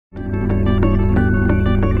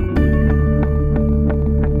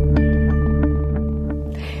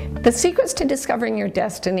The secrets to discovering your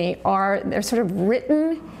destiny they're sort of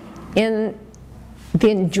written in the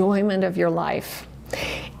enjoyment of your life.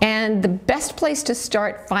 And the best place to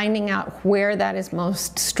start finding out where that is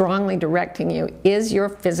most strongly directing you is your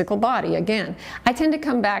physical body. Again, I tend to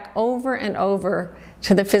come back over and over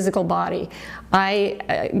to the physical body.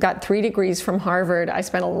 I got 3 degrees from Harvard. I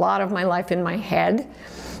spent a lot of my life in my head.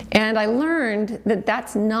 And I learned that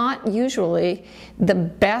that's not usually the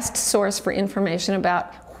best source for information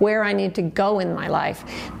about where I need to go in my life.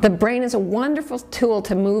 The brain is a wonderful tool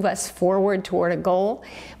to move us forward toward a goal,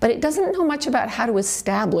 but it doesn't know much about how to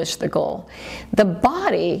establish the goal. The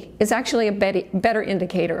body is actually a better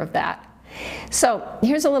indicator of that. So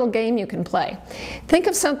here's a little game you can play. Think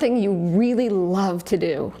of something you really love to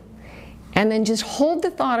do, and then just hold the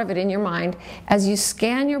thought of it in your mind as you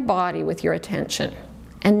scan your body with your attention.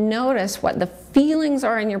 And notice what the feelings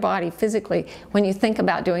are in your body physically when you think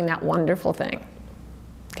about doing that wonderful thing.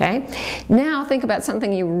 Okay? Now think about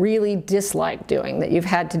something you really dislike doing, that you've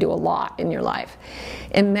had to do a lot in your life.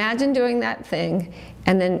 Imagine doing that thing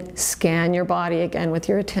and then scan your body again with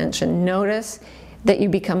your attention. Notice that you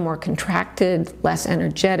become more contracted, less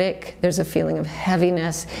energetic. There's a feeling of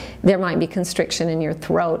heaviness. There might be constriction in your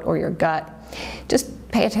throat or your gut. Just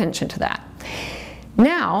pay attention to that.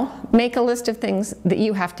 Now, make a list of things that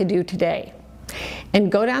you have to do today. And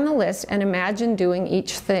go down the list and imagine doing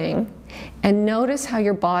each thing and notice how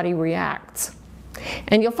your body reacts.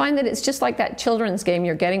 And you'll find that it's just like that children's game.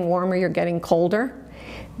 You're getting warmer, you're getting colder.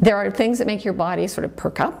 There are things that make your body sort of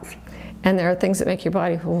perk up, and there are things that make your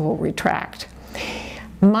body retract.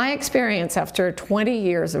 My experience after 20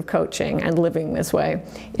 years of coaching and living this way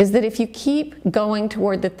is that if you keep going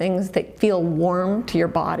toward the things that feel warm to your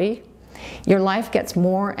body, your life gets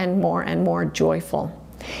more and more and more joyful.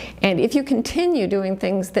 And if you continue doing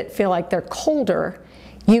things that feel like they're colder,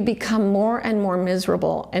 you become more and more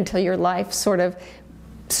miserable until your life sort of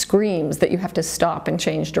screams that you have to stop and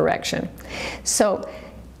change direction. So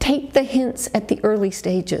take the hints at the early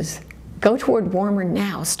stages. Go toward warmer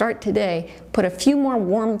now. Start today. Put a few more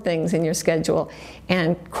warm things in your schedule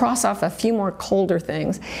and cross off a few more colder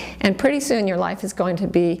things. And pretty soon your life is going to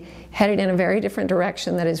be headed in a very different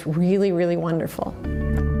direction that is really, really wonderful.